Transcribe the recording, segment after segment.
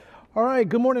All right,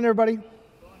 good morning, everybody. Good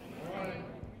morning.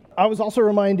 I was also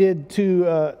reminded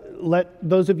to let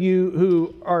those of you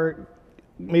who are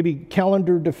maybe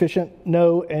calendar deficient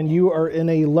know, and you are in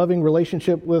a loving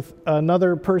relationship with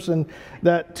another person,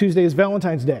 that Tuesday is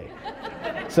Valentine's Day.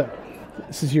 So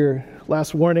this is your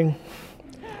last warning.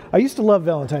 I used to love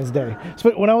Valentine's Day.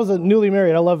 When I was newly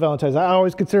married, I loved Valentine's. I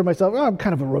always considered myself, I'm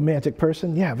kind of a romantic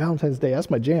person. Yeah, Valentine's Day, that's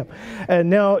my jam. And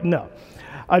now, no.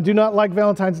 I do not like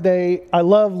Valentine's Day. I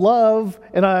love love,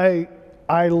 and I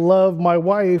love my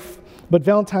wife, but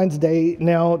Valentine's Day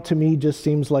now to me just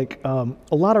seems like a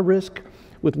lot of risk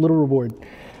with little reward.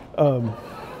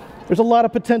 There's a lot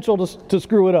of potential to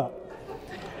screw it up.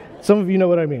 Some of you know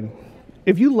what I mean.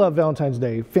 If you love Valentine's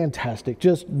Day, fantastic.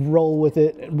 Just roll with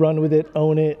it, run with it,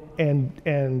 own it,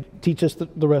 and teach us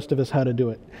the rest of us how to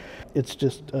do it. It's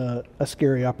just a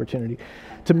scary opportunity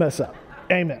to mess up.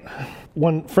 Amen.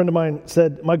 One friend of mine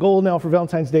said, my goal now for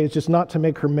Valentine's Day is just not to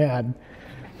make her mad.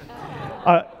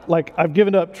 I've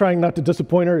given up trying not to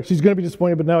disappoint her. She's going to be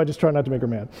disappointed, but now I just try not to make her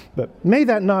mad. But may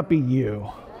that not be you.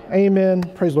 Amen.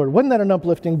 Praise the Lord. Wasn't that an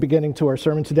uplifting beginning to our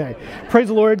sermon today? Praise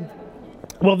the Lord.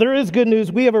 Well, there is good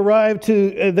news. We have arrived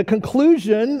to the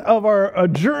conclusion of our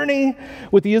journey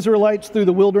with the Israelites through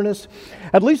the wilderness.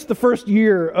 At least the first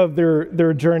year of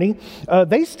their journey.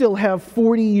 They still have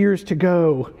 40 years to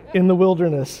go in the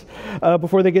wilderness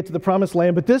before they get to the promised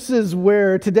land. But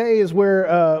today is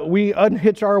where we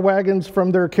unhitch our wagons from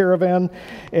their caravan,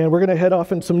 and we're going to head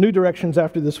off in some new directions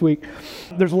after this week.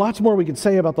 There's lots more we could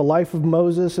say about the life of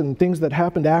Moses and things that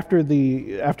happened after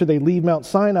they leave Mount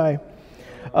Sinai.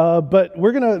 But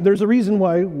there's a reason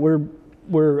why we're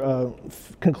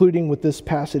concluding with this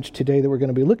passage today that we're going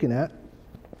to be looking at.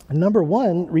 Number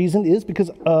one reason is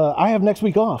because I have next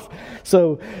week off.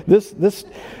 So this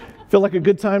feel like a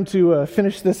good time to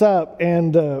finish this up,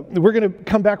 and we're going to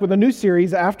come back with a new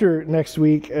series after next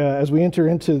week as we enter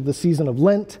into the season of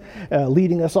Lent,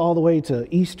 leading us all the way to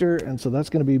Easter, and so that's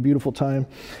going to be a beautiful time.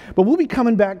 But we'll be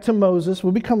coming back to Moses,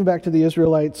 we'll be coming back to the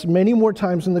Israelites many more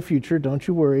times in the future, don't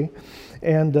you worry.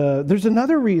 And there's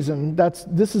another reason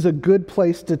this is a good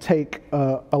place to take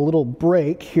a little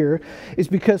break here, is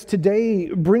because today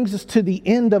brings us to the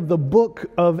end of the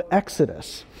book of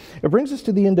Exodus. It brings us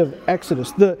to the end of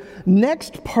Exodus. The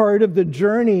next part of the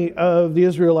journey of the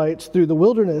Israelites through the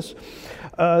wilderness,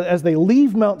 as they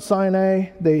leave Mount Sinai,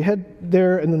 they head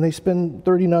there, and then they spend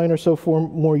 39 or so 4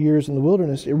 more years in the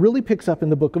wilderness. It really picks up in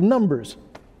the book of Numbers.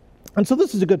 And so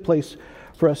this is a good place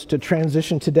for us to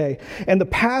transition today. And the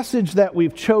passage that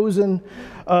we've chosen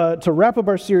to wrap up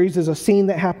our series is a scene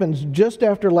that happens just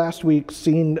after last week's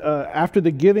scene, after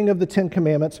the giving of the Ten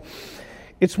Commandments.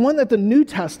 It's one that the New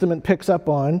Testament picks up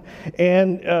on,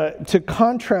 and to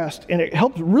contrast, and it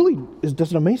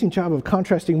does an amazing job of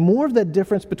contrasting more of that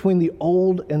difference between the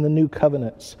Old and the New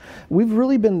Covenants. We've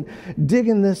really been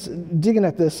digging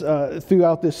at this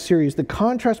throughout this series, the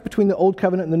contrast between the Old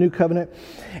Covenant and the New Covenant,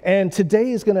 and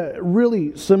today is going to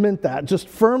really cement that, just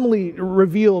firmly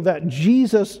reveal that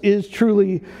Jesus is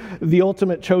truly the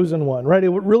ultimate chosen one, right? It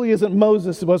really isn't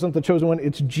Moses, it wasn't the chosen one,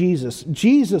 it's Jesus.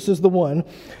 Jesus is the one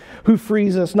who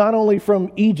frees us not only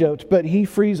from Egypt, but he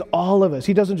frees all of us.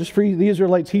 He doesn't just free the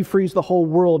Israelites, he frees the whole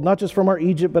world, not just from our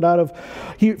Egypt, but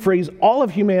he frees all of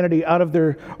humanity out of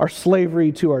our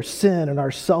slavery to our sin and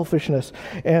our selfishness,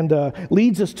 and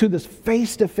leads us to this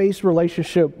face-to-face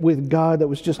relationship with God that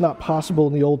was just not possible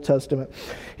in the Old Testament.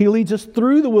 He leads us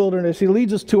through the wilderness. He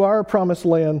leads us to our promised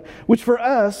land, which for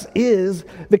us is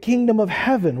the kingdom of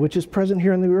heaven, which is present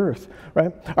here on the earth,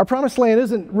 right? Our promised land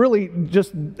isn't really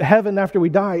just heaven after we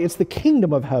die. It's the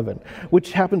kingdom of heaven,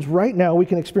 which happens right now. We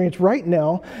can experience right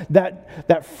now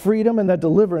that freedom and that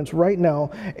deliverance right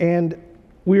now. And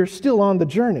we are still on the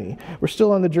journey. We're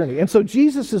still on the journey. And so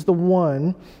Jesus is the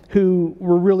one who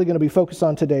we're really going to be focused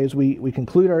on today as we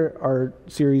conclude our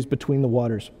series Between the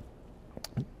Waters.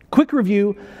 Quick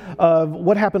review of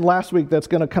what happened last week that's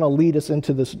going to kind of lead us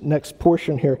into this next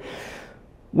portion here.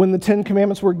 When the Ten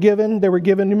Commandments were given, they were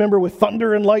given, remember, with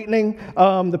thunder and lightning.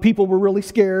 The people were really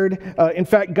scared. In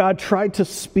fact, God tried to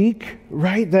speak,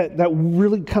 right? That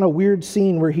really kind of weird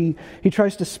scene where he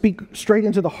tries to speak straight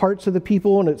into the hearts of the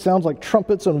people, and it sounds like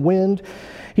trumpets and wind.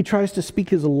 He tries to speak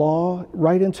his law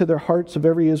right into their hearts of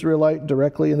every Israelite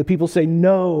directly. And the people say,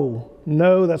 no,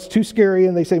 that's too scary.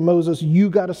 And they say, Moses, you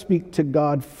got to speak to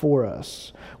God for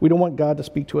us. We don't want God to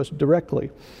speak to us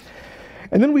directly.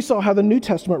 And then we saw how the New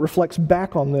Testament reflects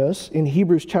back on this in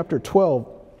Hebrews chapter 12.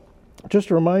 Just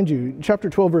to remind you, chapter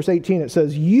 12, verse 18, it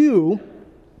says, now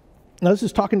this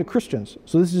is talking to Christians,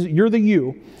 so you're the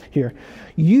you here.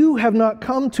 You have not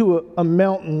come to a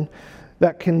mountain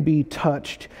that can be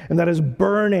touched and that is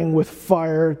burning with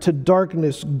fire to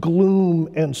darkness, gloom,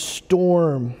 and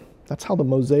storm. That's how the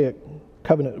Mosaic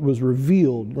covenant was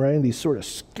revealed, right? In these sort of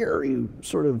scary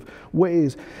sort of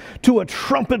ways. To a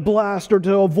trumpet blast or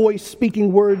to a voice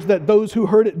speaking words that those who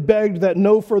heard it begged that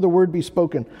no further word be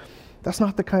spoken. That's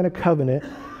not the kind of covenant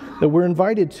that we're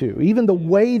invited to. Even the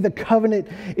way the covenant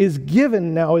is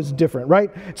given now is different,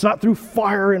 right? It's not through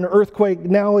fire and earthquake.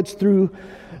 Now it's through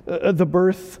the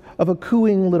birth of a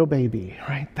cooing little baby,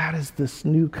 right? That is this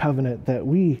new covenant that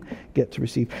we get to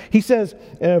receive. He says,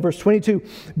 verse 22,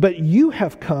 but you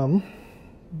have come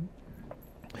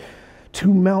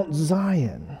to Mount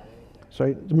Zion.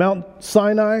 Sorry, Mount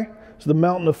Sinai is the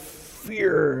mountain of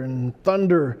fear and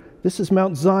thunder. This is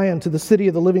Mount Zion, to the city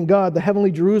of the living God, the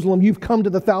heavenly Jerusalem. You've come to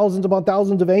the thousands upon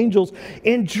thousands of angels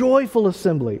in joyful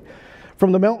assembly.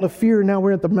 From the mountain of fear, now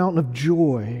we're at the mountain of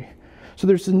joy. So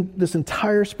there's this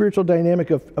entire spiritual dynamic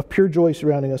of pure joy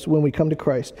surrounding us when we come to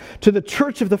Christ. To the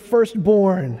church of the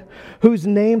firstborn, whose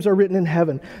names are written in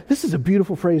heaven. This is a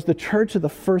beautiful phrase, the church of the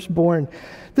firstborn.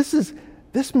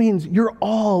 This means you're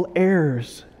all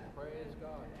heirs.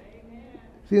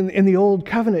 In the old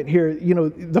covenant here,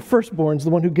 the firstborn's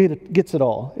the one who gets it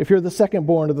all. If you're the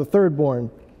secondborn or the thirdborn,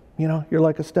 you're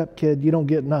like a stepkid. You don't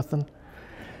get nothing.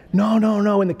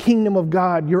 No. In the kingdom of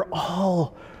God, you're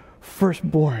all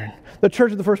firstborn. The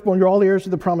church of the firstborn, you're all heirs to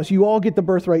the promise. You all get the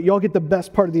birthright. You all get the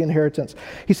best part of the inheritance.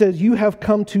 He says, you have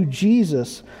come to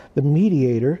Jesus, the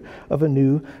mediator of a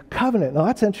new covenant. Now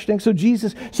that's interesting.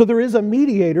 So there is a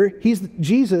mediator. He's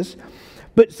Jesus.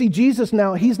 But see, Jesus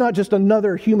now, he's not just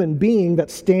another human being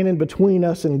that's standing between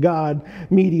us and God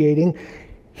mediating.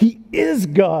 He is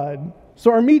God.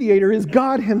 So our mediator is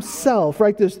God himself,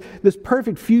 right? This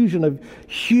perfect fusion of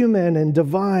human and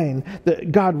divine,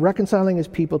 that God reconciling his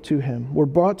people to him. We're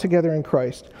brought together in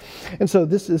Christ. And so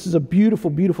this is a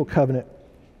beautiful, beautiful covenant.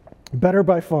 Better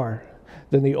by far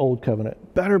than the old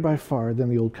covenant. Better by far than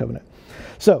the old covenant.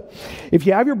 So, if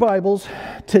you have your Bibles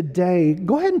today,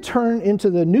 go ahead and turn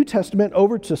into the New Testament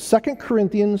over to 2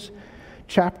 Corinthians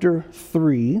chapter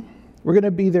 3. We're going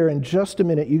to be there in just a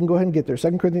minute. You can go ahead and get there.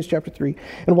 2 Corinthians chapter 3.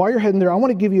 And while you're heading there, I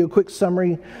want to give you a quick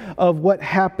summary of what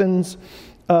happens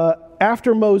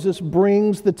after Moses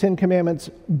brings the Ten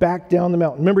Commandments back down the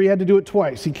mountain. Remember, he had to do it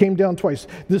twice. He came down twice.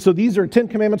 So these are Ten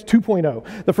Commandments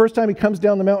 2.0. The first time he comes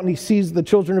down the mountain, he sees the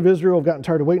children of Israel have gotten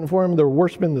tired of waiting for him. They're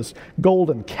worshiping this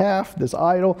golden calf, this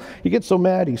idol. He gets so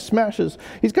mad, he's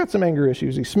got some anger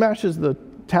issues. He smashes the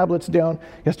tablets down.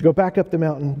 He has to go back up the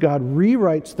mountain. God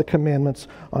rewrites the commandments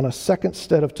on a second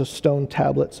set of stone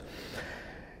tablets.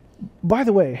 By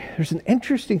the way, there's an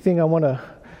interesting thing I want to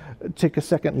take a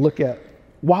second look at.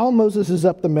 While Moses is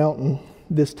up the mountain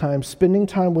this time, spending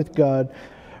time with God,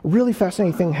 a really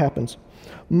fascinating thing happens.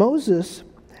 Moses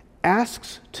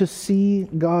asks to see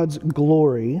God's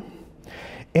glory,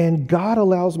 and God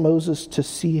allows Moses to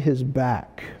see his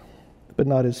back, but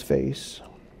not his face.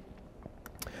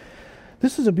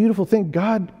 This is a beautiful thing.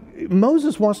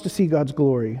 Moses wants to see God's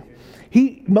glory.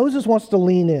 Moses wants to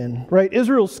lean in, right?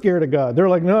 Israel's scared of God. They're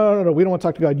like, no, we don't want to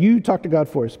talk to God. You talk to God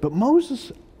for us. But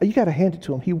Moses, you got to hand it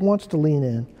to him. He wants to lean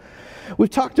in.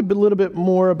 We've talked a little bit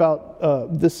more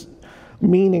about this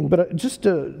meaning, but just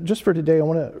for today, I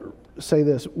want to say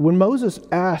this. When Moses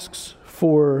asks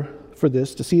for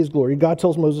this, to see his glory, God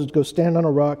tells Moses to go stand on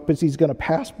a rock because he's going to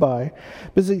pass by.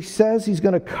 But he says he's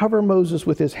going to cover Moses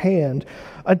with his hand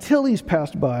until he's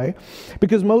passed by,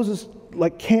 because Moses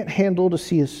can't handle to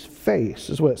see his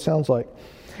face, is what it sounds like.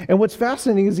 And what's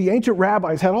fascinating is the ancient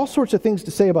rabbis had all sorts of things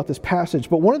to say about this passage,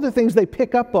 but one of the things they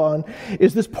pick up on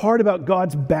is this part about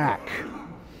God's back.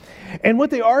 And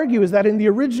what they argue is that in the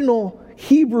original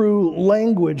Hebrew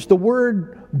language, the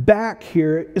word back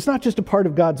here is not just a part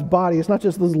of God's body. It's not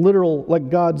just this literal, like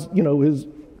God's, his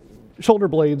shoulder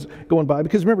blades going by.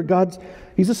 Because remember,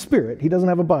 he's a spirit. He doesn't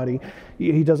have a body.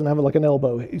 He doesn't have an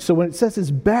elbow. So when it says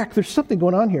his back, there's something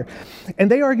going on here. And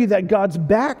they argue that God's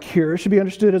back here should be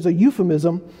understood as a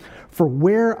euphemism for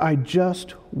where I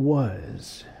just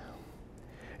was.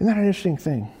 Isn't that an interesting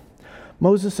thing?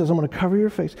 Moses says, I'm going to cover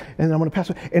your face, and then I'm going to pass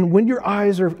away. And when your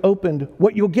eyes are opened,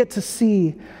 what you'll get to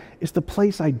see is the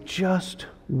place I just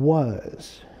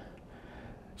was.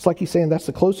 It's like he's saying, that's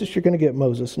the closest you're going to get,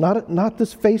 Moses. Not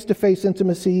this face-to-face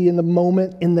intimacy in the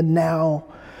moment, in the now,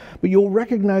 but you'll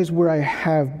recognize where I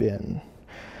have been.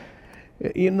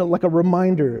 Like a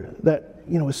reminder that,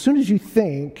 as soon as you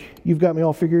think you've got me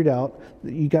all figured out,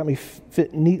 you got me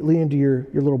fit neatly into your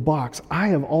little box, I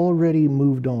have already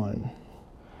moved on.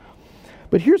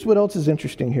 But here's what else is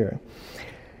interesting here.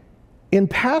 In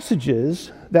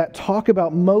passages that talk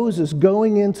about Moses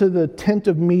going into the tent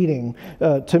of meeting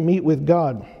to meet with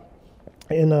God,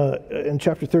 in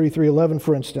chapter 33:11,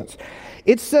 for instance.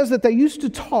 It says that they used to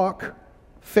talk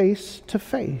face to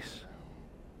face.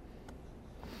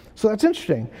 So that's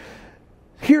interesting.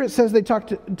 Here it says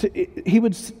he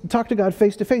would talk to God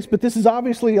face to face, but this is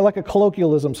obviously like a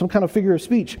colloquialism, some kind of figure of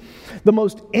speech. The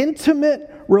most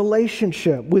intimate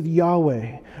relationship with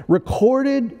Yahweh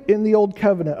recorded in the Old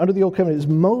Covenant, under the Old Covenant, is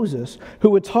Moses,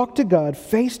 who would talk to God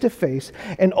face to face,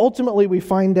 and ultimately we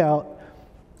find out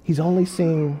he's only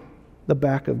seeing the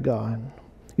back of God.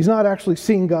 He's not actually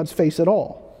seeing God's face at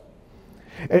all.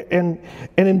 And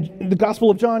in the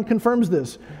Gospel of John confirms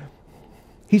this.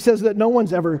 He says that no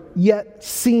one's ever yet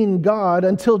seen God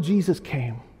until Jesus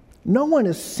came. No one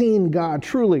has seen God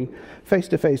truly face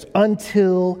to face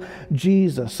until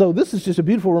Jesus. So this is just a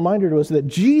beautiful reminder to us that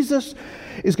Jesus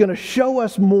is going to show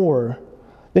us more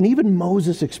than even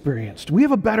Moses experienced. We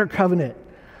have a better covenant.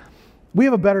 We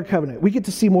have a better covenant. We get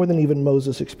to see more than even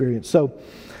Moses experienced. So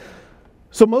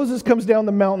Moses comes down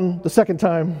the mountain the second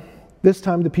time. This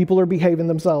time the people are behaving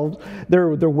themselves.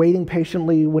 They're waiting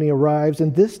patiently when he arrives.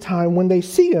 And this time when they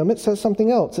see him, it says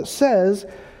something else. It says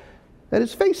that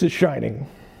his face is shining.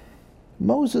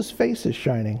 Moses' face is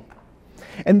shining.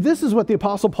 And this is what the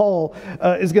Apostle Paul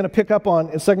is going to pick up on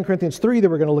in 2 Corinthians 3 that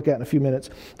we're going to look at in a few minutes.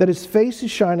 That his face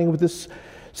is shining with this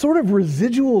sort of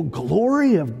residual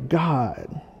glory of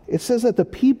God. It says that the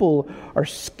people are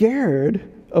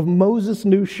scared of Moses'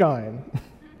 new shine.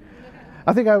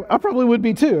 I think I probably would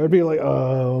be too. I'd be like,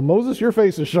 Moses, your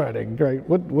face is shining. Right?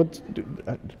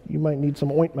 You might need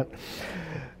some ointment.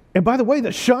 And by the way,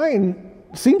 the shine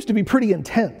seems to be pretty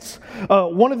intense.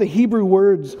 One of the Hebrew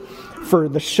words for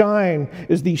the shine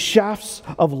is the shafts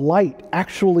of light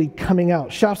actually coming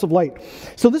out. Shafts of light.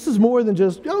 So this is more than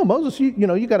just, Moses,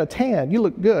 you got a tan. You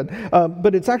look good.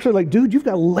 But it's actually like, dude, you've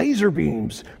got laser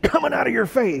beams coming out of your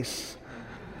face.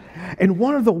 And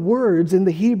one of the words in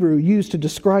the Hebrew used to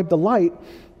describe the light,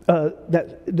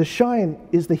 that the shine,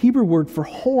 is the Hebrew word for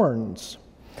horns.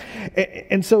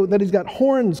 And so that he's got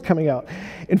horns coming out.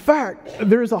 In fact,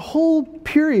 there's a whole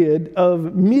period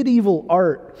of medieval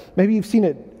art, maybe you've seen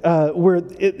it, where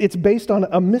it's based on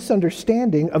a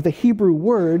misunderstanding of the Hebrew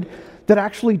word that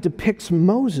actually depicts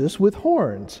Moses with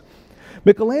horns.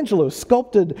 Michelangelo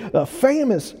sculpted a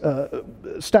famous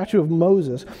statue of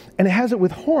Moses, and it has it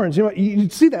with horns.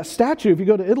 You'd see that statue if you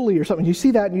go to Italy or something. You see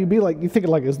that, and you'd be like, you think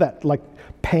like, is that like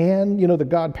Pan? The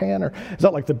god Pan, or is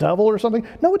that like the devil or something?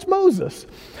 No, it's Moses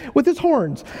with his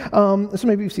horns. So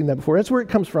maybe you've seen that before. That's where it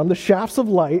comes from. The shafts of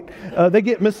light. They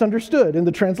get misunderstood in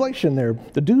the translation there.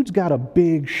 The dude's got a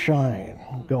big shine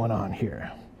going on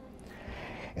here,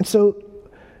 and so.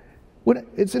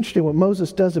 It's interesting what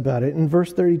Moses does about it. In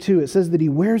verse 32, it says that he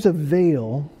wears a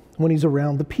veil when he's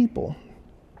around the people.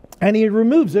 And he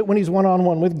removes it when he's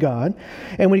one-on-one with God.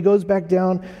 And when he goes back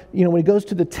down, when he goes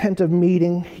to the tent of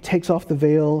meeting, he takes off the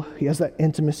veil. He has that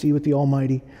intimacy with the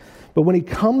Almighty. But when he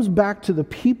comes back to the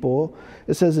people,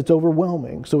 it says it's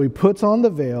overwhelming. So he puts on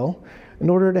the veil in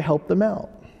order to help them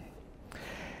out.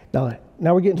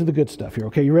 Now we're getting to the good stuff here,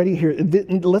 okay? You ready? Here,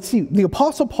 let's see. The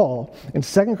Apostle Paul in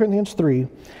 2 Corinthians 3,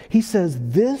 he says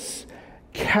this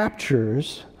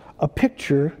captures a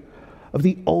picture of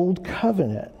the Old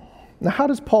Covenant. Now, how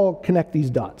does Paul connect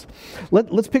these dots?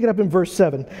 Let's pick it up in verse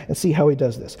 7 and see how he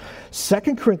does this.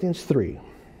 2 Corinthians 3.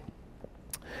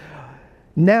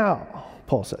 Now,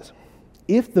 Paul says,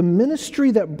 if the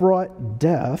ministry that brought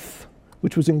death,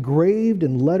 which was engraved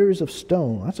in letters of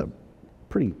stone, that's a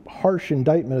pretty harsh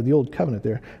indictment of the Old Covenant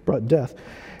there, brought death,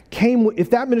 if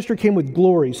that ministry came with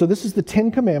glory, so this is the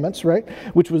 10 Commandments, right,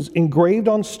 which was engraved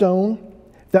on stone,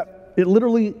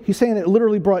 he's saying it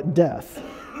literally brought death.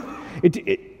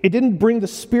 It didn't bring the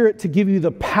Spirit to give you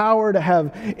the power to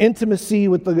have intimacy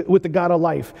with the God of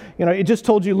life. It just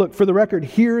told you, look, for the record,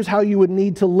 here's how you would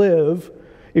need to live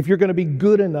if you're going to be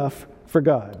good enough for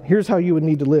God. Here's how you would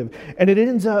need to live. And it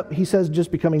ends up, he says,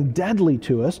 just becoming deadly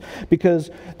to us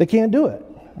because they can't do it.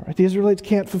 All right? The Israelites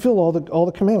can't fulfill all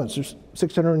the commandments. There's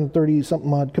 630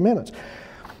 something odd commandments.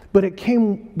 But it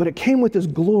came with his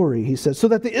glory, he says, so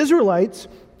that the Israelites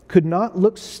could not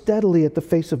look steadily at the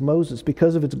face of Moses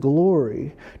because of its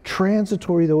glory,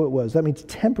 transitory though it was. That means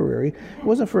temporary. It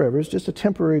wasn't forever. It's just a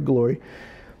temporary glory.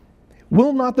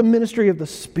 Will not the ministry of the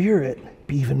Spirit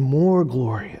be even more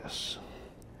glorious?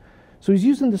 So he's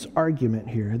using this argument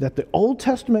here that the Old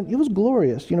Testament, it was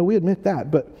glorious. We admit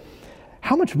that. But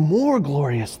how much more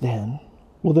glorious then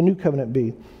will the new covenant be?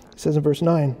 It says in verse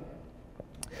 9,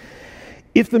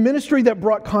 if the ministry that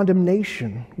brought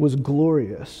condemnation was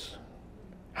glorious,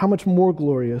 how much more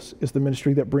glorious is the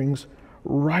ministry that brings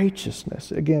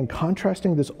righteousness? Again,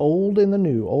 contrasting this old and the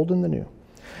new, old and the new.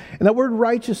 And that word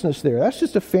righteousness there, that's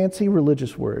just a fancy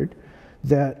religious word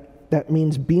that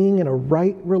means being in a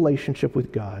right relationship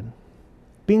with God.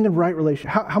 Being in a right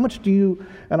relationship. How much do you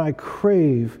and I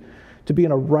crave to be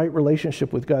in a right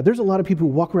relationship with God? There's a lot of people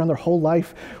who walk around their whole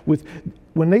life with,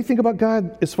 when they think about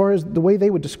God, as far as the way they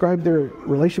would describe their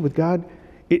relationship with God,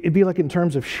 it'd be like in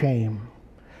terms of shame,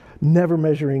 never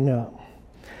measuring up.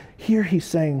 Here he's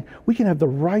saying we can have the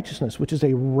righteousness, which is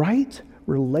a right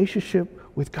relationship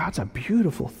with God. It's a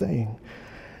beautiful thing.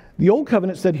 The old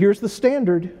covenant said, here's the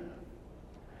standard.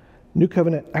 New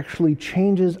covenant actually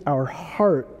changes our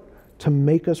heart to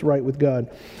make us right with God.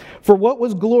 For what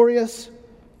was glorious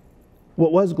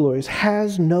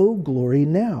has no glory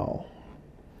now.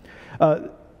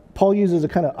 Paul uses a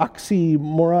kind of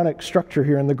oxymoronic structure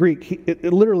here in the Greek.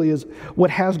 It literally is, what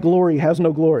has glory has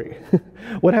no glory.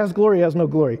 What has glory has no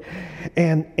glory.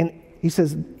 And he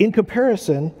says, in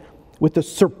comparison with the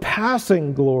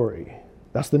surpassing glory,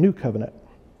 that's the new covenant.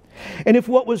 And if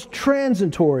what was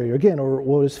transitory, again, or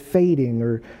what was fading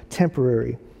or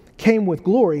temporary, came with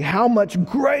glory, how much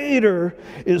greater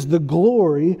is the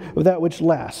glory of that which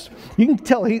lasts? You can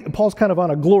tell Paul's kind of on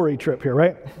a glory trip here,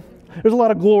 right? There's a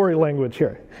lot of glory language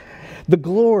here. The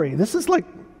glory, this is like,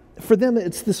 for them,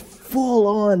 it's this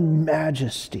full-on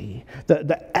majesty,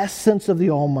 the essence of the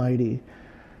Almighty.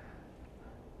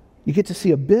 You get to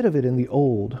see a bit of it in the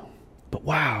old, but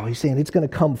wow, he's saying it's going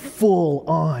to come full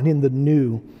on in the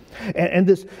new.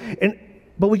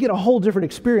 But we get a whole different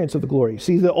experience of the glory.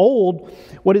 See, the old,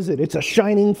 what is it? It's a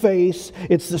shining face.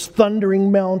 It's this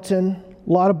thundering mountain,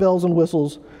 a lot of bells and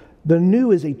whistles. The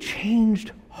new is a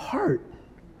changed heart.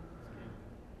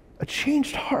 A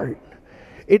changed heart.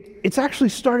 It's actually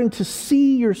starting to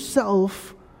see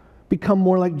yourself become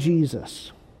more like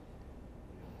Jesus.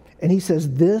 And he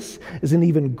says this is an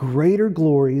even greater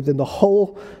glory than the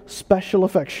whole special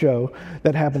effects show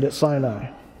that happened at Sinai.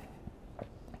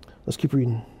 Let's keep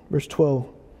reading. Verse 12.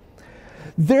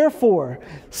 Therefore,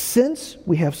 since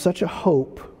we have such a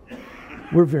hope,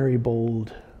 we're very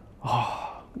bold.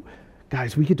 Oh,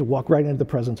 guys, we get to walk right into the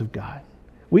presence of God.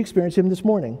 We experienced him this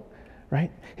morning,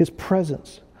 right? His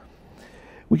presence.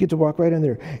 We get to walk right in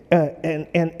there.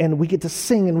 And we get to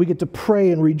sing and we get to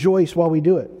pray and rejoice while we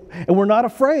do it. And we're not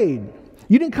afraid.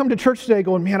 You didn't come to church today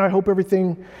going, man, I hope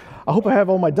I have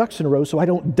all my ducks in a row so I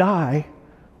don't die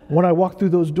when I walk through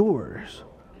those doors.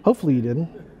 Hopefully you didn't.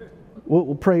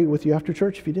 We'll pray with you after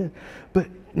church if you did. But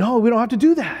no, we don't have to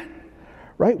do that,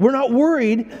 right? We're not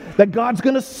worried that God's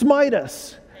going to smite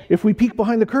us if we peek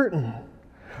behind the curtain,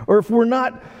 or if we're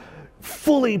not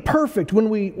fully perfect when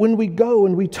we go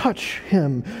and we touch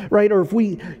him, right? Or if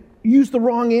we use the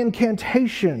wrong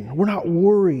incantation, we're not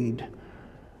worried.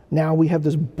 Now we have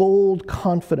this bold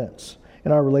confidence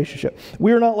in our relationship.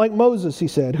 We are not like Moses, he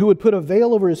said, who would put a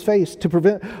veil over his face to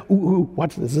prevent,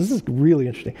 watch this, this is really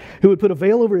interesting, who would put a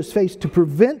veil over his face to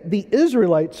prevent the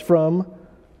Israelites from,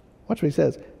 watch what he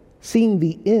says, seeing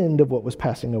the end of what was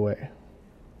passing away.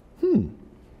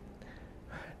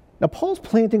 Now Paul's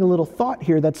planting a little thought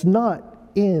here that's not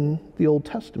in the Old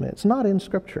Testament. It's not in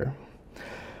Scripture.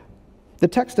 The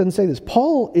text doesn't say this.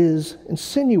 Paul is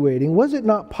insinuating, was it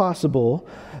not possible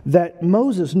that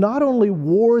Moses not only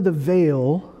wore the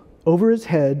veil over his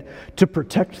head to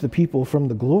protect the people from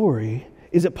the glory,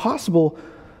 is it possible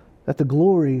that the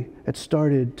glory had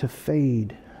started to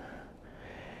fade?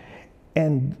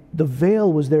 And the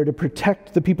veil was there to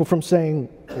protect the people from saying,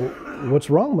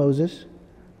 what's wrong, Moses?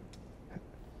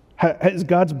 Is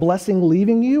God's blessing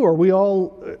leaving you? Are we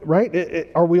all, right?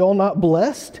 Are we all not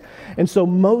blessed? And so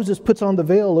Moses puts on the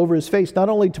veil over his face, not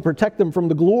only to protect them from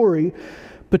the glory,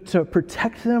 but to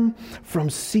protect them from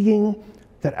seeing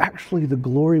that actually the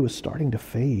glory was starting to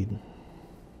fade.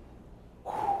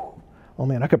 Whew. Oh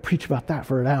man, I could preach about that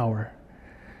for an hour.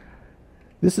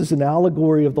 This is an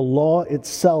allegory of the law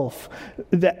itself,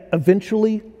 that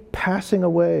eventually passing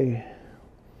away.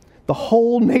 The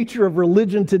whole nature of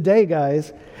religion today,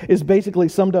 guys, is basically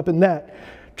summed up in that,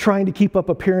 trying to keep up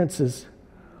appearances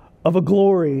of a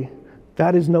glory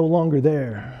that is no longer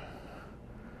there,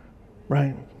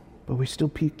 right? But we still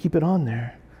keep it on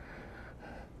there.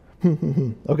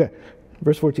 Okay,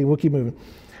 verse 14, we'll keep moving.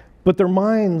 But their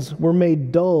minds were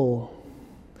made dull.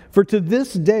 For to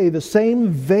this day, the same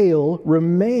veil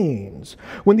remains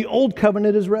when the old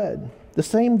covenant is read. The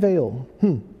same veil.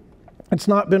 It's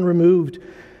not been removed,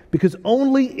 because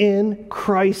only in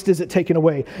Christ is it taken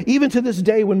away. Even to this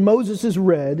day, when Moses is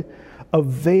read, a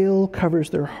veil covers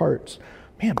their hearts.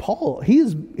 Man, Paul,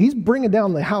 he's bringing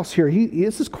down the house here.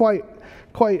 This is quite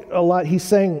a lot he's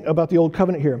saying about the old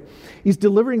covenant here. He's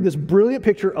delivering this brilliant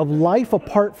picture of life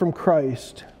apart from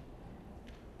Christ.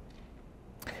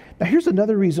 Now, here's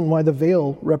another reason why the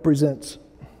veil represents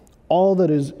all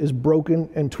that is broken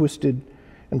and twisted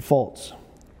and faults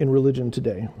in religion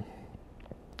today.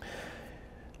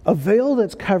 A veil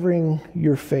that's covering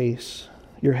your face,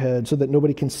 your head, so that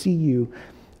nobody can see you,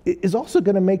 is also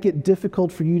going to make it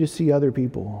difficult for you to see other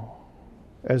people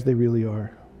as they really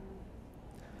are.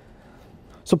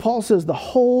 So Paul says the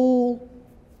whole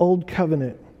Old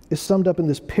Covenant is summed up in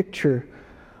this picture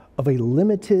of a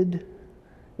limited,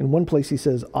 in one place he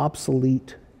says,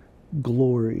 obsolete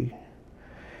glory.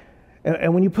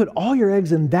 And when you put all your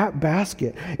eggs in that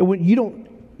basket, and when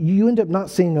you end up not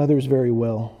seeing others very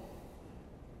well.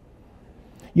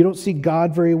 You don't see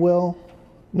God very well,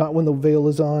 not when the veil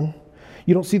is on.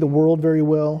 You don't see the world very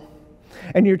well.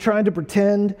 And you're trying to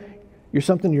pretend you're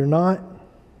something you're not.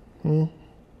 And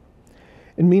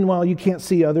meanwhile, you can't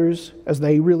see others as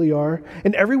they really are.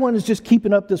 And everyone is just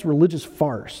keeping up this religious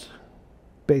farce,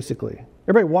 basically.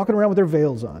 Everybody walking around with their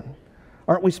veils on.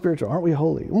 Aren't we spiritual? Aren't we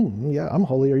holy? Yeah, I'm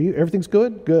holy. Are you? Everything's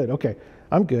good? Good. Okay,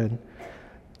 I'm good.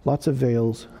 Lots of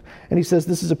veils. And he says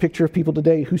this is a picture of people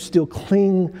today who still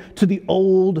cling to the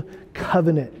old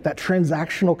covenant, that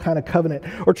transactional kind of covenant,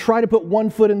 or try to put one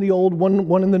foot in the old,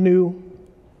 one in the new.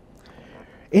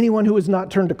 Anyone who has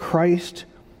not turned to Christ,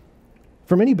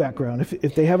 from any background,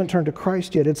 if they haven't turned to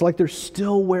Christ yet, it's like they're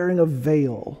still wearing a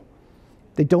veil.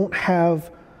 They don't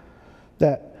have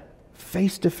that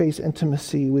face-to-face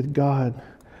intimacy with God,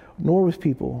 nor with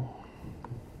people.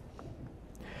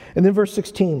 And then verse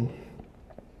 16.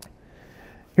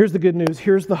 Here's the good news.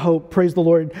 Here's the hope. Praise the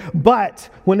Lord. But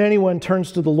when anyone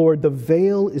turns to the Lord, the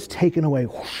veil is taken away.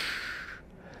 Whoosh.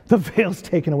 The veil's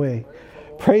taken away.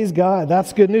 Praise God.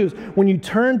 That's good news. When you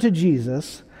turn to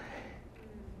Jesus,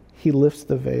 He lifts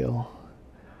the veil.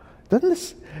 What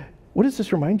does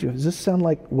this remind you of? Does this sound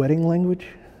like wedding language?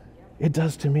 It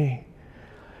does to me.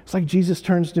 It's like Jesus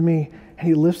turns to me and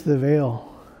He lifts the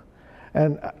veil.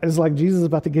 And it's like Jesus is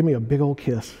about to give me a big old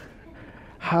kiss.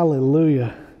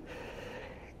 Hallelujah.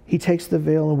 He takes the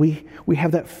veil and we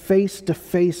have that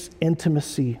face-to-face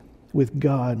intimacy with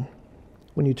God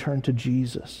when you turn to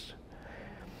Jesus.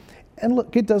 And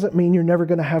look, it doesn't mean you're never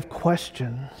going to have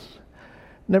questions.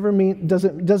 Doesn't mean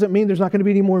there's not going to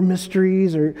be any more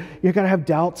mysteries or you're going to have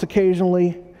doubts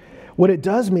occasionally. What it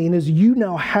does mean is you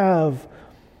now have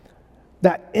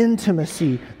that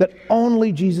intimacy that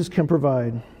only Jesus can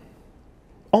provide.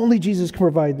 Only Jesus can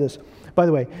provide this. By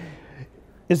the way,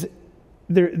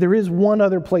 there is one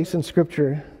other place in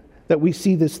Scripture that we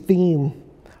see this theme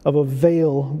of a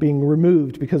veil being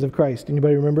removed because of Christ.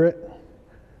 Anybody remember it?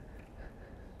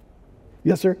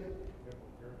 Yes, sir?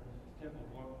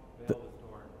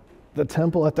 The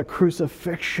temple at the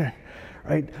crucifixion,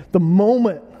 right? The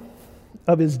moment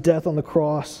of His death on the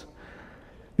cross,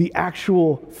 the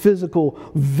actual physical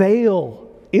veil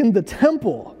in the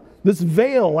temple. This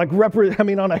veil,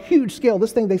 on a huge scale,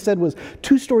 this thing they said was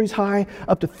 2 stories high,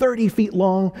 up to 30 feet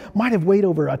long, might have weighed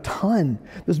over a ton.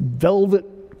 This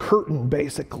velvet curtain,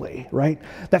 basically, right?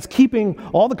 That's keeping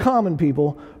all the common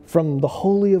people from the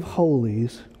Holy of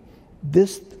Holies.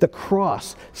 The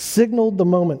cross signaled the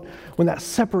moment when that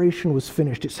separation was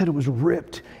finished. It said it was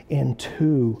ripped in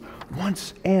two,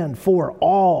 once and for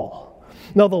all.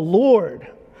 Now the Lord,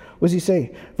 what does He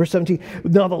say? Verse 17,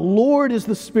 now the Lord is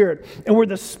the Spirit, and where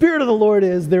the Spirit of the Lord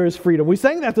is, there is freedom. We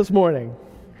sang that this morning.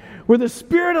 Where the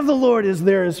Spirit of the Lord is,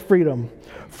 there is freedom.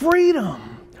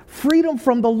 Freedom. Freedom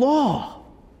from the law.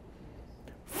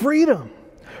 Freedom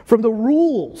from the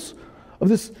rules of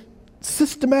this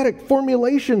systematic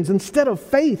formulations instead of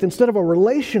faith, instead of a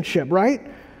relationship,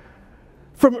 right?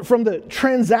 From the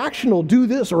transactional, do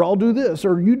this or I'll do this,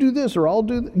 or you do this or I'll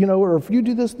do, or if you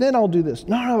do this, then I'll do this.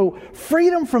 No,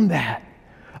 freedom from that.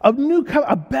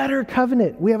 A better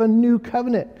covenant. We have a new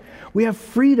covenant. We have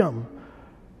freedom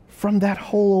from that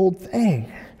whole old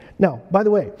thing. Now, by the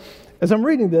way, as I'm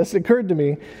reading this, it occurred to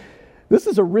me, this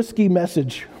is a risky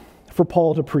message for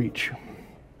Paul to preach.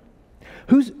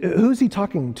 Who's he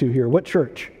talking to here? What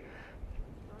church?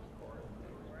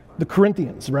 The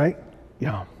Corinthians, right?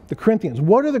 Yeah, the Corinthians.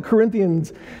 What are the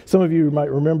Corinthians, some of you might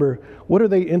remember, what are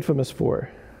they infamous for?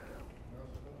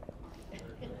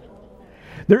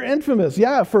 They're infamous,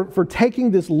 for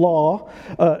taking this law,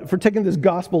 for taking this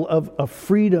gospel of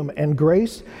freedom and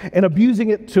grace and abusing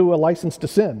it to a license to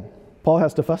sin. Paul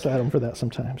has to fuss at them for that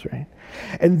sometimes, right?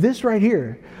 And this right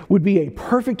here would be a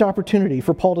perfect opportunity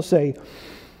for Paul to say,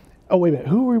 oh, wait a minute,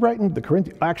 who are we writing? The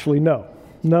Corinthians? Actually, no.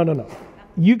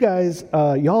 You guys,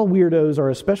 y'all weirdos are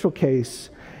a special case,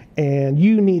 and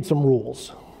you need some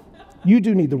rules. You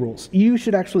do need the rules. You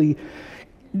should actually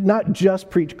not just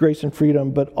preach grace and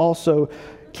freedom, but also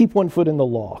keep one foot in the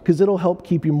law, because it'll help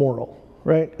keep you moral,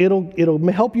 right? It'll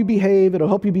help you behave. It'll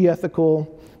help you be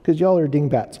ethical, because y'all are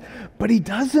dingbats. But he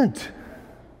doesn't.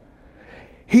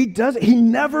 He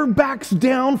never backs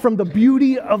down from the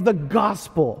beauty of the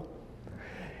gospel.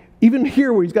 Even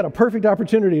here where he's got a perfect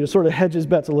opportunity to sort of hedge his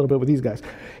bets a little bit with these guys,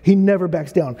 he never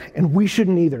backs down. And we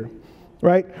shouldn't either,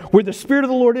 right? Where the Spirit of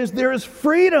the Lord is, there is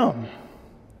freedom.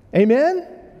 Amen?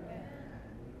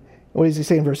 What does he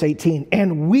say in verse 18?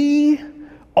 And we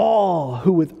all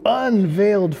who with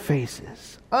unveiled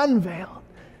faces, unveiled,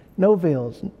 no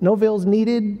veils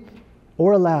needed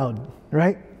or allowed,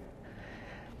 right?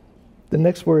 The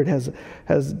next word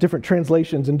has different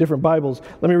translations in different Bibles.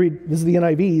 Let me read. This is the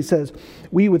NIV. He says,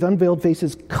 we with unveiled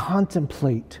faces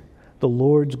contemplate the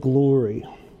Lord's glory.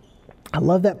 I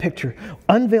love that picture.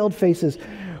 Unveiled faces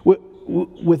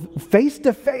with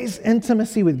face-to-face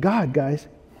intimacy with God, guys.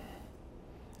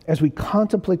 As we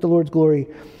contemplate the Lord's glory,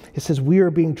 it says we are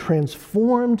being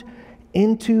transformed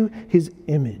into his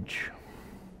image.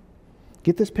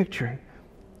 Get this picture.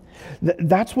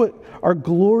 That's what our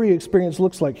glory experience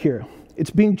looks like here. It's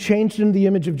being changed into the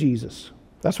image of Jesus.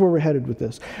 That's where we're headed with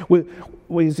this. What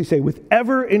does he say? With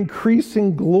ever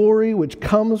increasing glory which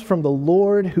comes from the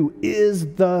Lord who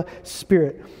is the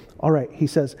Spirit. All right, he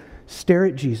says, stare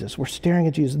at Jesus. We're staring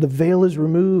at Jesus. The veil is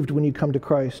removed when you come to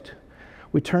Christ.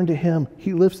 We turn to him.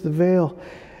 He lifts the veil.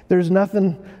 There's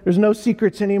no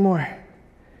secrets anymore.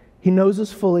 He knows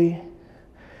us fully.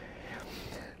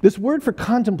 This word for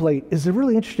contemplate is a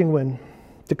really interesting one,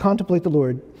 to contemplate the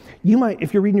Lord. You might,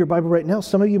 if you're reading your Bible right now,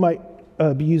 some of you might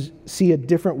see a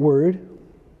different word.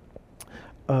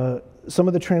 Some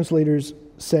of the translators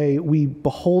say we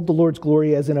behold the Lord's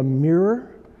glory as in a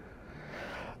mirror.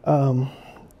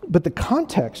 But the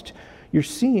context you're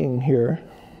seeing here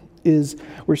is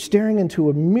we're staring into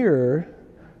a mirror.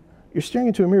 You're staring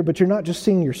into a mirror, but you're not just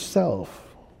seeing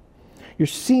yourself. You're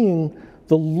seeing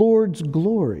the Lord's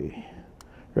glory,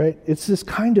 right? It's this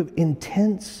kind of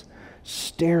intense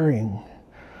staring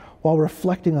while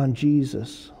reflecting on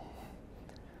Jesus.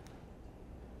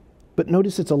 But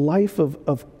notice it's a life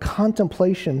of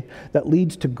contemplation that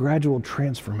leads to gradual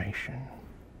transformation.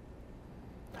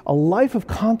 A life of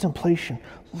contemplation,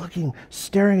 looking,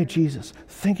 staring at Jesus,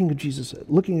 thinking of Jesus,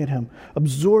 looking at him,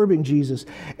 absorbing Jesus.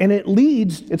 And it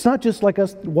leads, it's not just like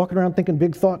us walking around thinking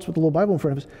big thoughts with a little Bible in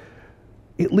front of us.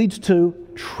 It leads to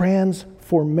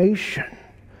transformation.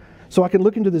 So I can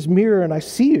look into this mirror and I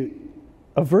see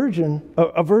a version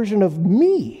of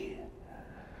me.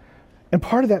 And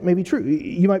part of that may be true.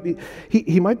 You might be,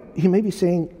 he may be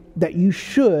saying that you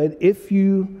should, if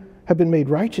you have been made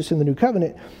righteous in the new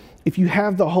covenant, if you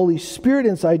have the Holy Spirit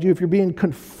inside you, if you're being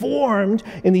conformed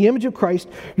in the image of Christ,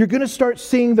 you're going to start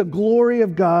seeing the glory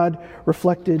of God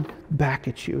reflected back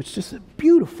at you. It's just a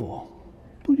beautiful,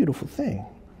 beautiful thing.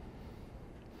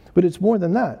 But it's more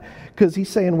than that, because he's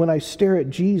saying when I stare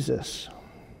at Jesus,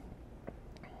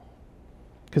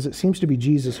 because it seems to be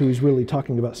Jesus who he's really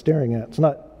talking about staring at. It's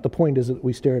not, the point is that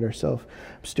we stare at ourselves.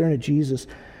 I'm staring at Jesus.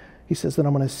 He says that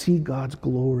I'm going to see God's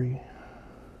glory.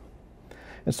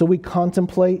 And so we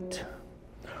contemplate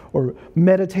or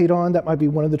meditate on, that might be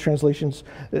one of the translations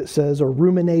that says, or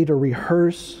ruminate or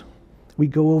rehearse. We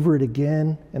go over it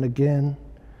again and again.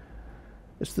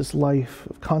 It's this life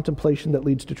of contemplation that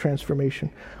leads to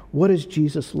transformation. What does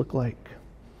Jesus look like?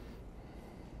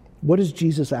 What does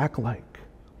Jesus act like?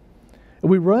 And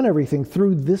we run everything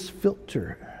through this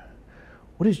filter.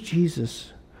 What does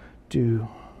Jesus do?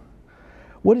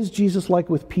 What is Jesus like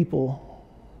with people?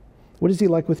 What is he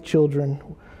like with children?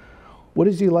 What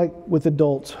is he like with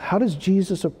adults? What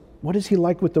is he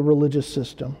like with the religious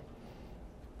system?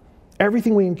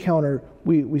 Everything we encounter,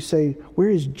 we say, where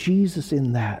is Jesus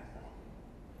in that?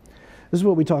 This is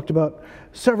what we talked about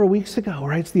several weeks ago,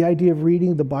 right? It's the idea of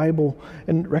reading the Bible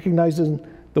and recognizing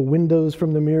the windows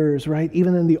from the mirrors, right?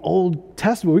 Even in the Old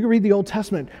Testament, we can read the Old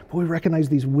Testament, but we recognize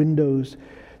these windows.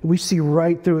 We see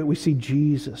right through it. We see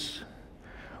Jesus.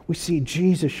 We see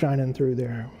Jesus shining through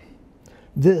there.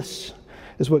 This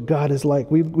is what God is like.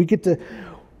 We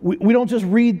don't just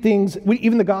read things,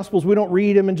 even the Gospels, we don't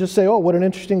read them and just say, oh, what an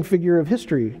interesting figure of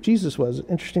history Jesus was, an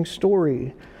interesting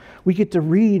story. We get to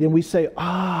read and we say,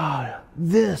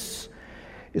 this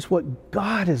is what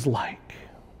God is like.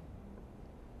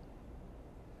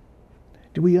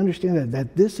 Do we understand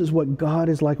that this is what God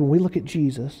is like? When we look at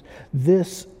Jesus,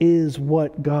 this is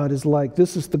what God is like.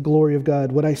 This is the glory of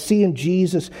God. What I see in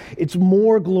Jesus, it's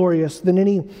more glorious than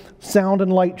any sound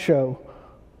and light show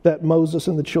that Moses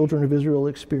and the children of Israel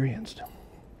experienced.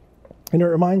 And it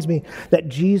reminds me that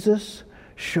Jesus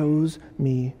shows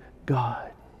me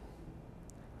God.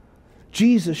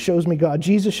 Jesus shows me God.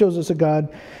 Jesus shows us a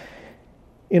God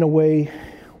in a way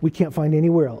we can't find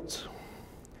anywhere else.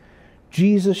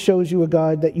 Jesus shows you a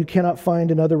God that you cannot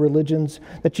find in other religions,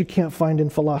 that you can't find in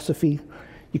philosophy.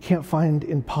 you can't find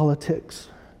in politics.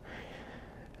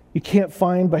 You can't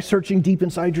find by searching deep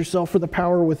inside yourself for the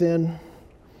power within.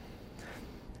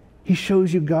 He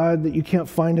shows you God that you can't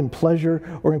find in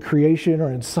pleasure or in creation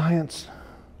or in science.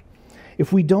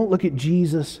 If we don't look at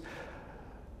Jesus,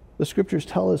 the scriptures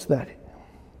tell us that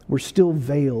we're still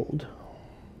veiled.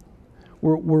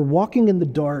 We're walking in the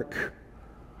dark.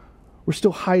 We're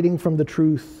still hiding from the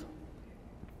truth.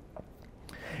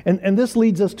 And this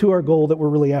leads us to our goal that we're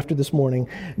really after this morning.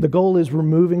 The goal is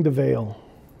removing the veil.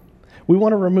 We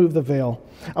want to remove the veil.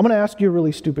 I'm going to ask you a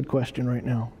really stupid question right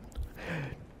now.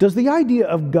 Does the idea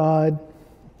of God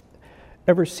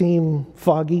ever seem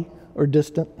foggy or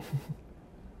distant?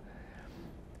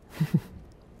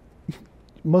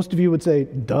 Most of you would say,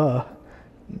 duh.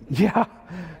 Yeah,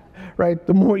 right?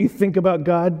 The more you think about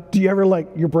God, do you ever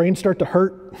your brain start to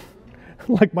hurt?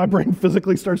 Like my brain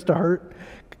physically starts to hurt?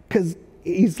 Because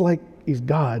he's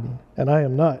God and I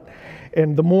am not.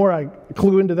 And the more I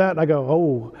clue into that, I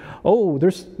go, oh,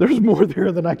 there's more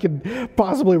there than I could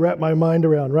possibly wrap my mind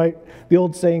around, right? The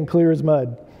old saying, clear as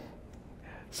mud,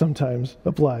 sometimes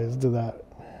applies to that.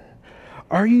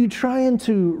 Are you trying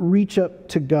to reach up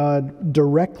to God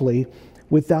directly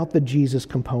without the Jesus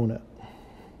component?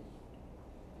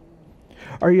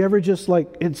 Are you ever just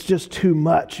it's just too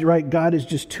much, right? God is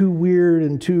just too weird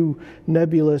and too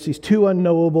nebulous. He's too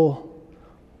unknowable.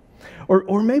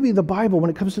 Or maybe the Bible, when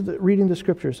it comes to reading the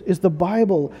scriptures, is the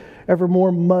Bible ever more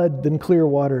mud than clear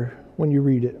water when you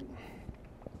read it?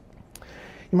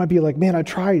 You might be like, man, I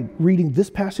tried reading this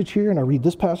passage here and I read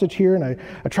this passage here and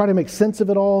I try to make sense of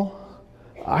it all.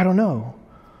 I don't know.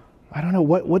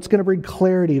 What's going to bring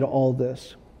clarity to all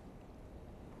this.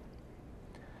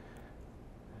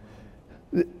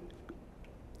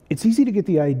 It's easy to get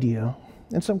the idea,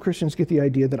 and some Christians get the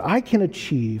idea, that I can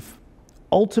achieve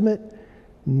ultimate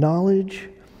knowledge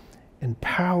and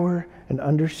power and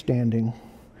understanding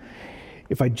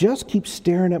if I just keep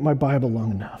staring at my Bible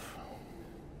long enough.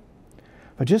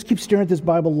 If I just keep staring at this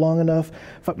Bible long enough,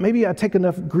 maybe I take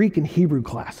enough Greek and Hebrew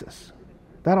classes.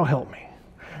 That'll help me.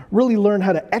 Really learn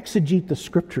how to exegete the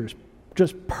scriptures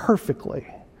just perfectly.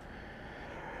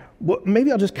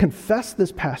 Maybe I'll just confess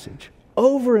this passage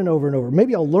over and over and over.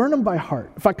 Maybe I'll learn them by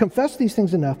heart. If I confess these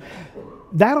things enough,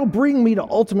 that'll bring me to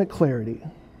ultimate clarity.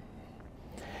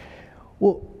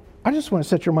 Well, I just want to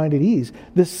set your mind at ease.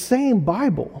 This same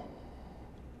Bible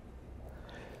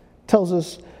tells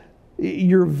us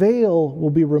your veil will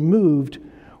be removed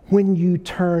when you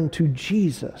turn to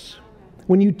Jesus.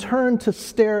 When you turn to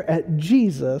stare at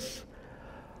Jesus,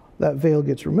 that veil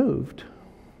gets removed.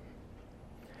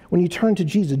 When you turn to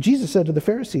Jesus, Jesus said to the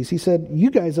Pharisees, he said, you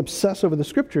guys obsess over the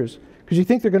scriptures because you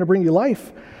think they're going to bring you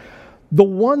life. The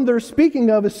one they're speaking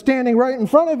of is standing right in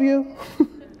front of you.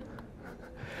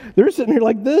 They're sitting here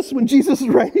like this when Jesus is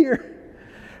right here,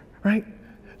 right?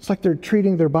 It's like they're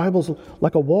treating their Bibles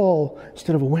like a wall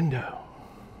instead of a window,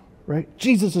 right?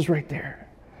 Jesus is right there,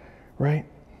 right?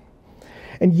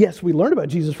 And yes, we learn about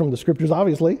Jesus from the scriptures,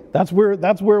 obviously. That's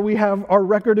where we have our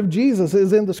record of Jesus,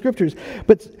 is in the scriptures.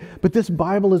 But this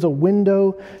Bible is a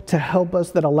window to help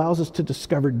us, that allows us to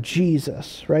discover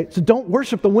Jesus, right? So don't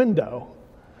worship the window.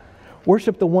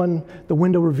 Worship the one the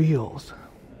window reveals.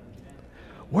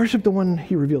 Worship the one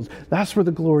he reveals. That's where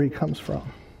the glory comes from.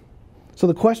 So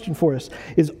the question for us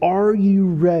is, are you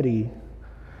ready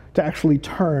to actually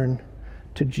turn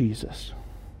to Jesus?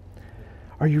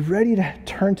 Are you ready to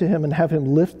turn to him and have him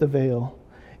lift the veil?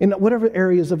 In whatever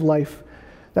areas of life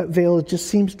that veil just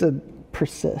seems to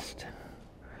persist.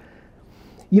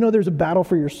 You know, there's a battle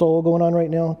for your soul going on right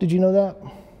now. Did you know that?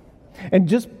 And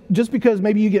just because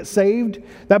maybe you get saved,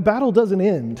 that battle doesn't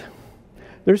end.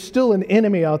 There's still an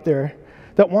enemy out there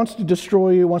that wants to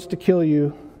destroy you, wants to kill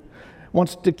you,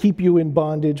 wants to keep you in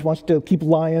bondage, wants to keep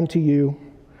lying to you,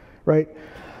 right?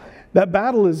 That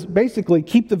battle is basically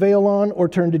keep the veil on or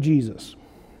turn to Jesus.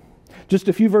 Just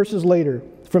a few verses later,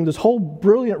 from this whole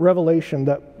brilliant revelation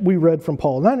that we read from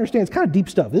Paul. And I understand it's kind of deep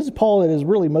stuff. This is Paul at his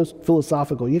really most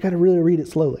philosophical. You got to really read it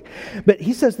slowly. But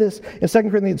he says this in 2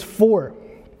 Corinthians 4.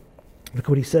 Look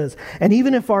what he says. And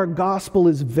even if our gospel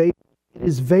is veiled, it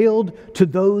is veiled to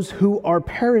those who are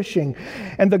perishing.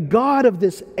 And the God of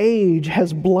this age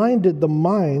has blinded the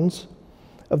minds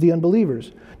of the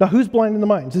unbelievers. Now, who's blinding the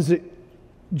minds? Is it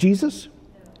Jesus?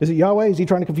 Is it Yahweh? Is he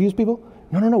trying to confuse people?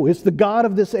 No. It's the God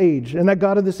of this age. And that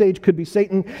God of this age could be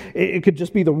Satan. It could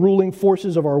just be the ruling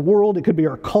forces of our world. It could be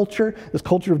our culture, this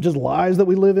culture of just lies that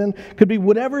we live in. It could be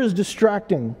whatever is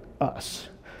distracting us.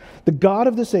 The God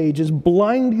of this age is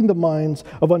blinding the minds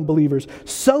of unbelievers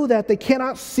so that they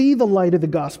cannot see the light of the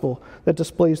gospel that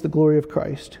displays the glory of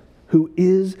Christ, who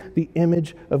is the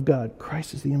image of God.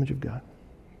 Christ is the image of God.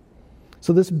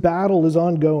 So this battle is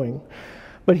ongoing.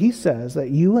 But he says that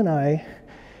you and I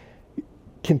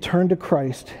can turn to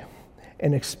Christ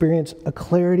and experience a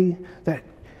clarity that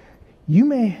you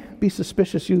may be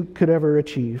suspicious you could ever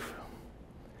achieve.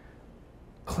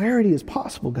 Clarity is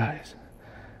possible, guys.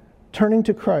 Turning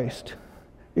to Christ,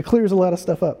 it clears a lot of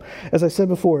stuff up. As I said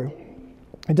before,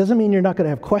 it doesn't mean you're not going to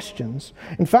have questions.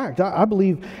 In fact, I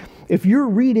believe if you're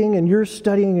reading and you're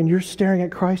studying and you're staring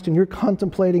at Christ and you're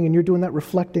contemplating and you're doing that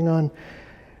reflecting on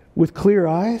with clear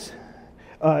eyes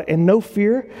and no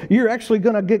fear, you're actually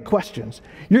going to get questions.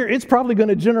 It's probably going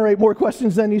to generate more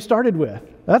questions than you started with.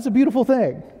 That's a beautiful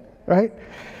thing, right?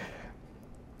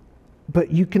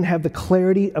 But you can have the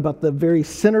clarity about the very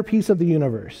centerpiece of the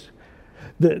universe,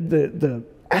 the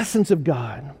essence of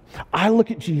God. I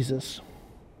look at Jesus.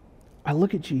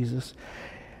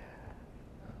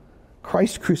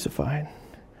 Christ crucified,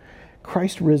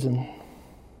 Christ risen.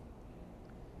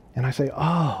 And I say,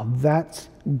 oh, that's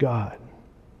God.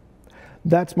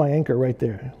 That's my anchor right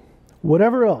there.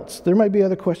 Whatever else, there might be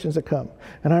other questions that come.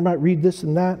 And I might read this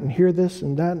and that and hear this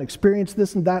and that and experience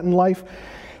this and that in life.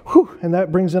 Whew, and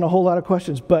that brings in a whole lot of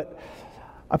questions. But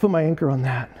I put my anchor on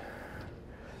that.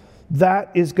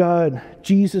 That is God,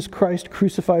 Jesus Christ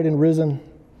crucified and risen.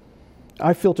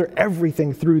 I filter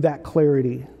everything through that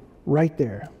clarity right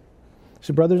there.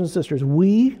 So brothers and sisters,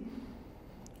 we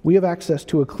have access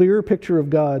to a clearer picture of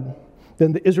God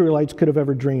than the Israelites could have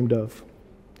ever dreamed of.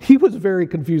 He was very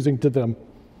confusing to them.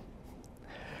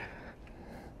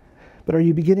 But are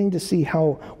you beginning to see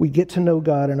how we get to know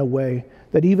God in a way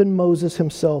that even Moses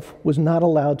himself was not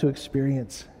allowed to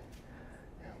experience?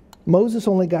 Moses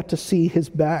only got to see his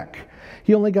back.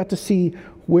 He only got to see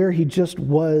where he just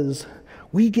was.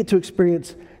 We get to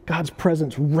experience God's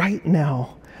presence right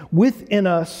now within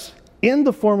us in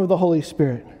the form of the Holy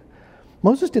Spirit.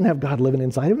 Moses didn't have God living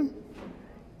inside of him.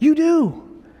 You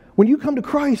do. When you come to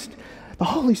Christ, the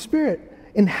Holy Spirit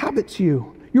inhabits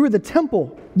you. You are the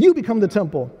temple. You become the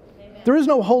temple. Amen. There is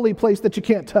no holy place that you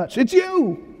can't touch. It's you.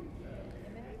 Amen.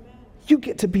 You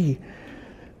get to be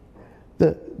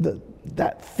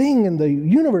that thing in the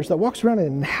universe that walks around and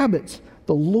inhabits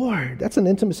the Lord. That's an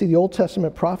intimacy the Old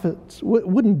Testament prophets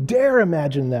wouldn't dare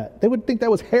imagine that. They would think that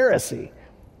was heresy.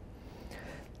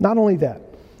 Not only that,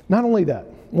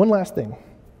 one last thing.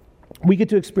 We get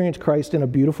to experience Christ in a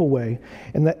beautiful way,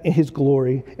 and that in His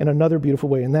glory in another beautiful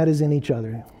way, and that is in each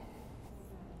other.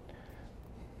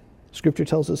 Scripture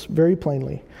tells us very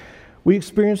plainly, we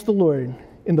experience the Lord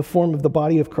in the form of the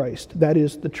body of Christ. That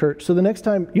is the church. So the next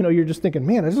time, you're just thinking,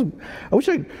 man,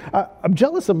 I'm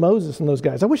jealous of Moses and those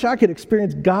guys. I wish I could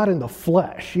experience God in the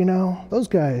flesh, those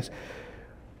guys.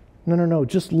 No.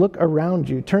 Just look around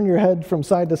you. Turn your head from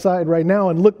side to side right now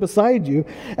and look beside you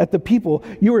at the people.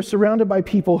 You are surrounded by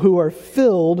people who are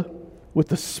filled with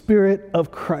the Spirit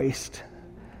of Christ.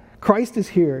 Christ is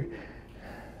here,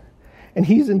 and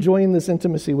He's enjoying this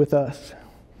intimacy with us.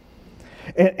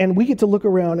 And we get to look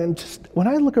around, and just when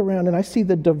I look around and I see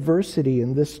the diversity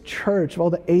in this church of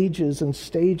all the ages and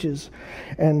stages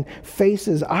and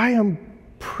faces, I am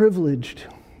privileged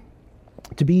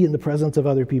to be in the presence of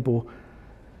other people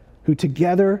who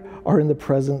together are in the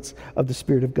presence of the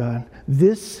Spirit of God.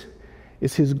 This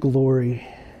is His glory,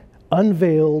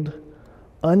 unveiled,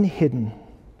 unhidden,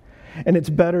 and it's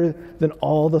better than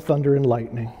all the thunder and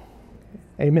lightning.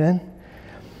 Amen?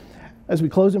 As we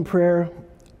close in prayer,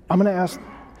 I'm going to ask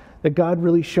that God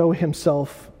really show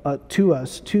Himself to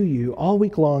us, to you, all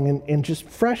week long in just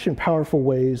fresh and powerful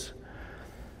ways.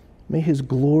 May His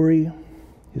glory,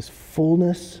 His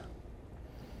fullness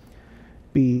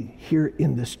be here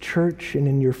in this church and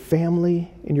in your family,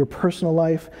 in your personal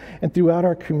life, and throughout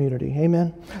our community.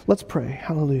 Amen. Let's pray.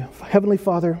 Hallelujah. Heavenly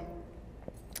Father,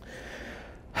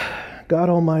 God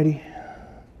Almighty,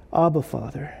 Abba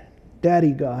Father,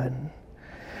 Daddy God,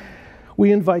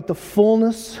 we invite the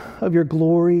fullness of your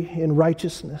glory in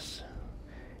righteousness,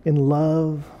 in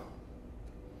love,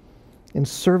 in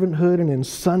servanthood, and in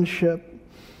sonship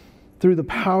through the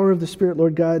power of the Spirit,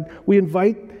 Lord God. We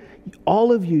invite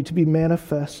all of you to be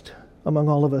manifest among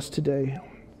all of us today.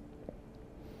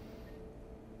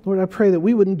 Lord, I pray that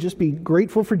we wouldn't just be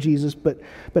grateful for Jesus, but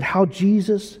how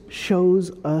Jesus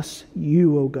shows us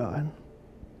you, oh God.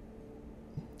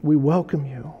 We welcome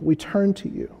you. We turn to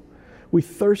you. We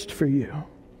thirst for you.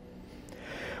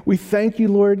 We thank you,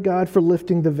 Lord God, for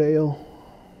lifting the veil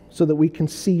so that we can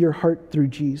see your heart through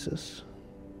Jesus.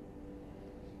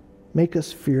 Make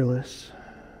us fearless.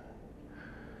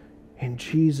 In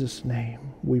Jesus'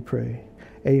 name we pray.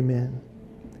 Amen.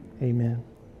 Amen.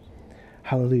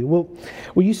 Hallelujah. Well,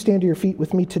 will you stand to your feet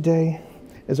with me today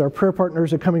as our prayer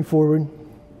partners are coming forward?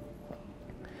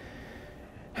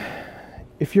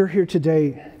 if you're here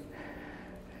today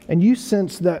and you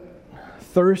sense that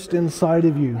thirst inside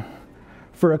of you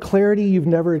for a clarity you've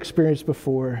never experienced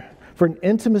before, for an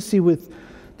intimacy with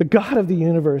the God of the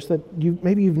universe that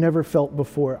maybe you've never felt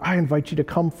before, I invite you to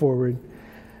come forward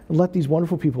and let these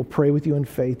wonderful people pray with you in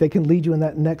faith. They can lead you in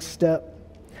that next step.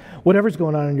 Whatever's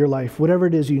going on in your life, whatever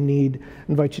it is you need, I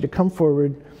invite you to come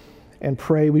forward and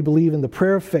pray. We believe in the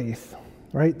prayer of faith,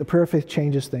 right? The prayer of faith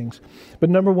changes things.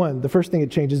 But number one, the first thing it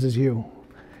changes is you.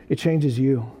 It changes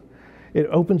you. It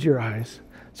opens your eyes.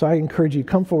 So I encourage you,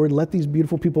 come forward, let these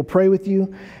beautiful people pray with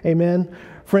you. Amen.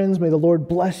 Friends, may the Lord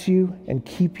bless you and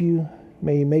keep you.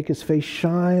 May He make His face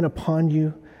shine upon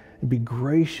you and be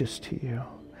gracious to you.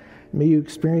 May you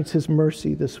experience His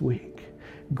mercy this week.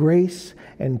 Grace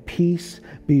and peace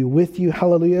be with you.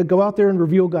 Hallelujah. Go out there and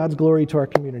reveal God's glory to our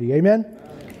community. Amen.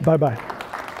 Bye-bye.